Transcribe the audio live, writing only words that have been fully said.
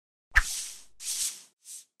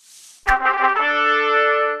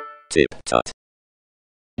TipTut.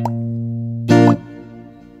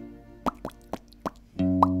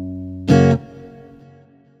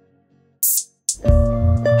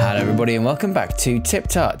 Hello everybody and welcome back to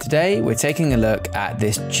TipTut. Today we're taking a look at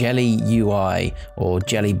this jelly UI or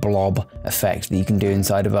jelly blob effect that you can do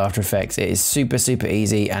inside of After Effects. It is super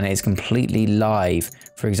easy and it is completely live.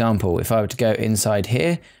 For example, if I were to go inside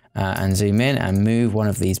here and zoom in and move one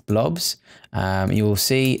of these blobs, you will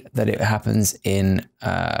see that it happens in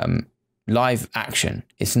live action.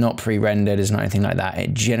 It's not pre-rendered, it's not anything like that.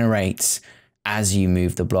 It generates as you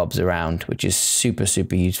move the blobs around, which is super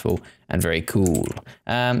useful and very cool.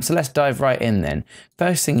 So let's dive right in then.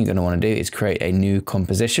 First thing you're going to want to do is create a new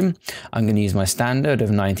composition. I'm going to use my standard of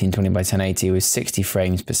 1920 by 1080 with 60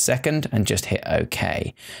 frames per second and just hit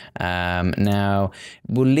OK. Now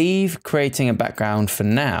we'll leave creating a background for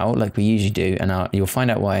now, like we usually do, and you'll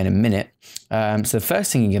find out why in a minute. So the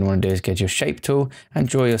first thing you're going to want to do is get your shape tool and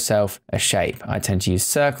draw yourself a shape. I tend to use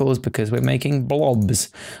circles because we're making blobs,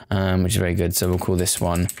 which is very good. So we'll call this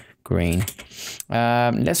one green.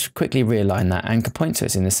 Let's quickly realign that anchor point so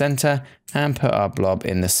it's in the center and put our blob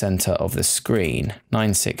in the center of the screen.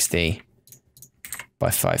 960 by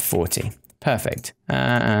 540. Perfect.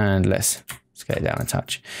 And let's scale it down a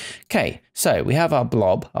touch. Okay, so we have our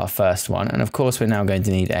blob, our first one, and of course we're now going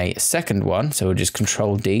to need a second one, so we'll just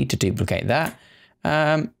Control D to duplicate that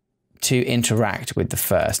to interact with the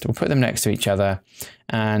first. We'll put them next to each other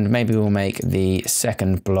and maybe we'll make the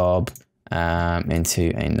second blob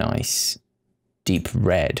into a nice deep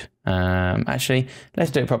red. Actually,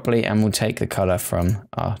 let's do it properly and we'll take the color from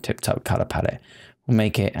our TipTut color palette. We'll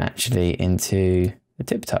make it actually into the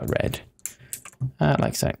TipTut red,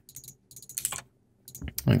 like so.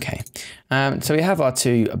 Okay, so we have our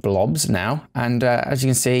two blobs now, and as you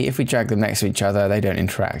can see, if we drag them next to each other, they don't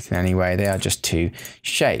interact in any way. They are just two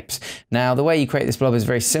shapes. Now, the way you create this blob is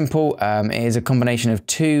very simple. It is a combination of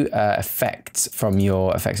two effects from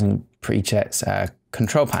your effects and presets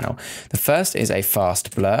control panel. The first is a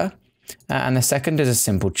fast blur, and the second is a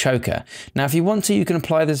simple choker. Now, if you want to, you can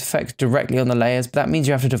apply those effects directly on the layers, but that means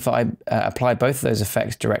you have to apply both of those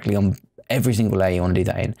effects directly on every single layer you want to do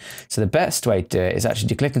that in. So the best way to do it is actually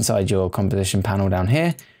to click inside your composition panel down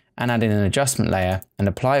here and add in an adjustment layer and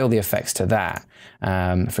apply all the effects to that.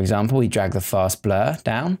 For example, we drag the fast blur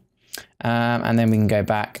down and then we can go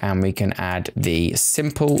back and we can add the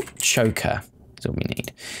simple choker. That's all we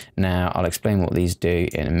need. Now I'll explain what these do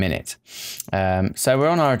in a minute. So we're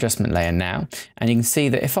on our adjustment layer now, and you can see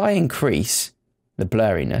that if I increase the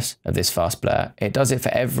blurriness of this fast blur, it does it for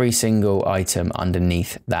every single item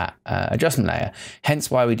underneath that adjustment layer.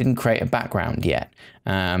 Hence why we didn't create a background yet.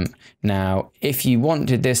 Now, if you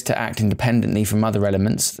wanted this to act independently from other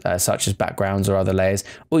elements, such as backgrounds or other layers,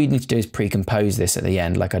 all you need to do is pre-compose this at the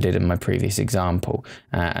end, like I did in my previous example.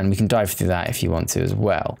 And we can dive through that if you want to as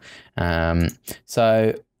well.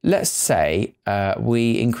 So let's say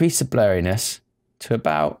we increase the blurriness to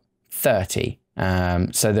about 30.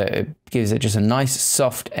 So that it gives it just a nice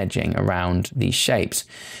soft edging around these shapes.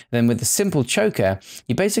 Then with the simple choker,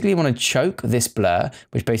 you basically want to choke this blur,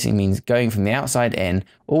 which basically means going from the outside in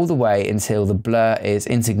all the way until the blur is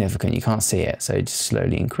insignificant. You can't see it. So just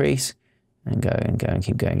slowly increase and go and go and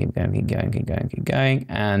keep going, keep going, keep going, keep going, keep going.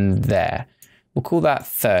 And there. We'll call that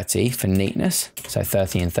 30 for neatness. So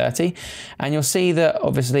 30 and 30. And you'll see that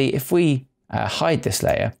obviously if we hide this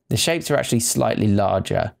layer, the shapes are actually slightly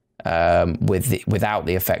larger without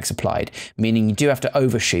the effects applied, meaning you do have to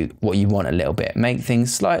overshoot what you want a little bit, make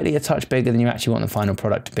things slightly a touch bigger than you actually want the final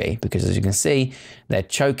product to be, because as you can see, they're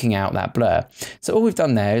choking out that blur. So all we've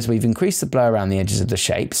done there is we've increased the blur around the edges of the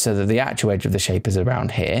shape so that the actual edge of the shape is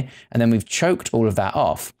around here, and then we've choked all of that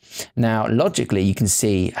off. Now, logically, you can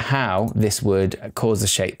see how this would cause the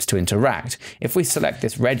shapes to interact. If we select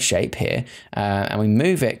this red shape here and we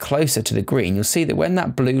move it closer to the green, you'll see that when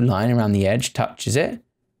that blue line around the edge touches it,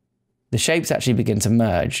 the shapes actually begin to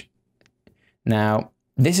merge. Now,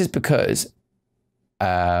 this is because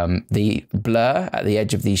the blur at the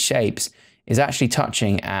edge of these shapes is actually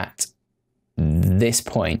touching at this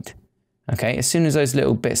point. Okay, as soon as those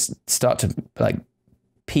little bits start to like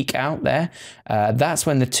peek out there, that's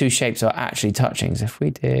when the two shapes are actually touching. So if we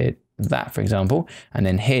did that, for example, and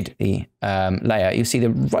then hid the layer, you'll see they're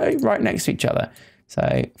right next to each other. So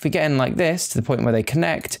if we get in like this to the point where they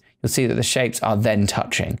connect, you'll see that the shapes are then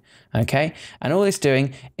touching, okay? And all it's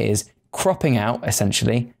doing is cropping out,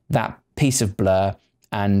 essentially, that piece of blur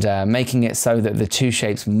and making it so that the two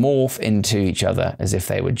shapes morph into each other as if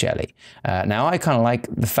they were jelly. Now, I kind of like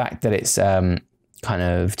the fact that it's kind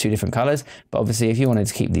of two different colors, but obviously if you wanted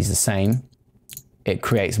to keep these the same, it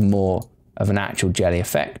creates more of an actual jelly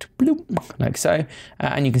effect. Bloop. like so.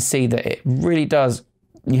 And you can see that it really does,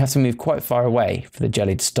 you have to move quite far away for the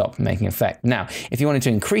jelly to stop making effect. Now, if you wanted to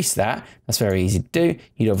increase that, that's very easy to do.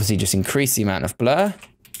 You'd obviously just increase the amount of blur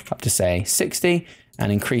up to say 60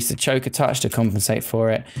 and increase the choker touch to compensate for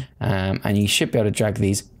it. And you should be able to drag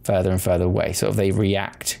these further and further away. Sort of they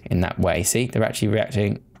react in that way. See, they're actually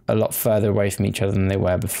reacting a lot further away from each other than they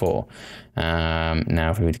were before.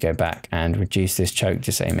 Now if we were to go back and reduce this choke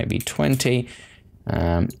to say maybe 20,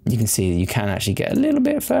 you can see that you can actually get a little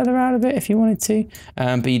bit further out of it if you wanted to,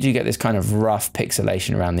 but you do get this kind of rough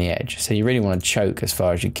pixelation around the edge. So you really want to choke as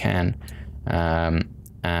far as you can,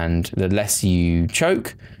 and the less you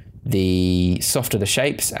choke, the softer the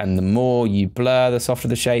shapes, and the more you blur, the softer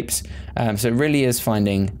the shapes. So it really is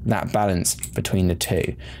finding that balance between the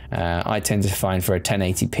two. I tend to find for a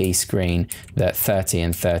 1080p screen that 30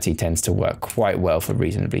 and 30 tends to work quite well for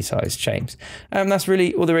reasonably sized shapes. That's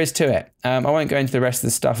really all there is to it. I won't go into the rest of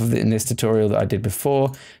the stuff in this tutorial that I did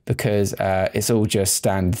before, because it's all just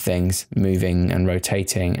standard things, moving and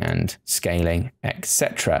rotating and scaling,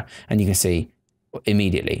 etc. And you can see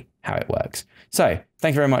immediately how it works. So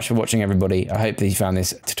thank you very much for watching, everybody. I hope that you found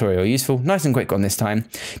this tutorial useful. Nice and quick one this time.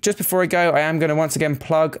 Just before I go, I am going to once again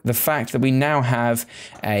plug the fact that we now have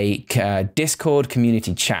a Discord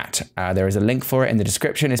community chat. There is a link for it in the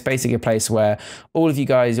description. It's basically a place where all of you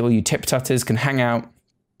guys, all you tip-tutters can hang out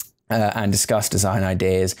and discuss design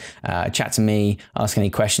ideas, chat to me, ask any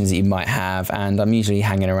questions that you might have, and I'm usually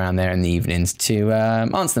hanging around there in the evenings to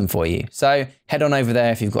answer them for you. So head on over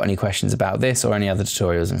there if you've got any questions about this or any other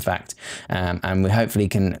tutorials, in fact, and we hopefully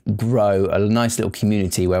can grow a nice little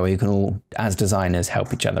community where we can all, as designers,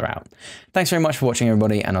 help each other out. Thanks very much for watching,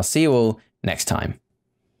 everybody, and I'll see you all next time.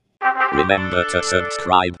 Remember to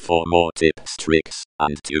subscribe for more tips, tricks,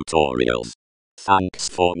 and tutorials. Thanks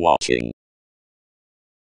for watching.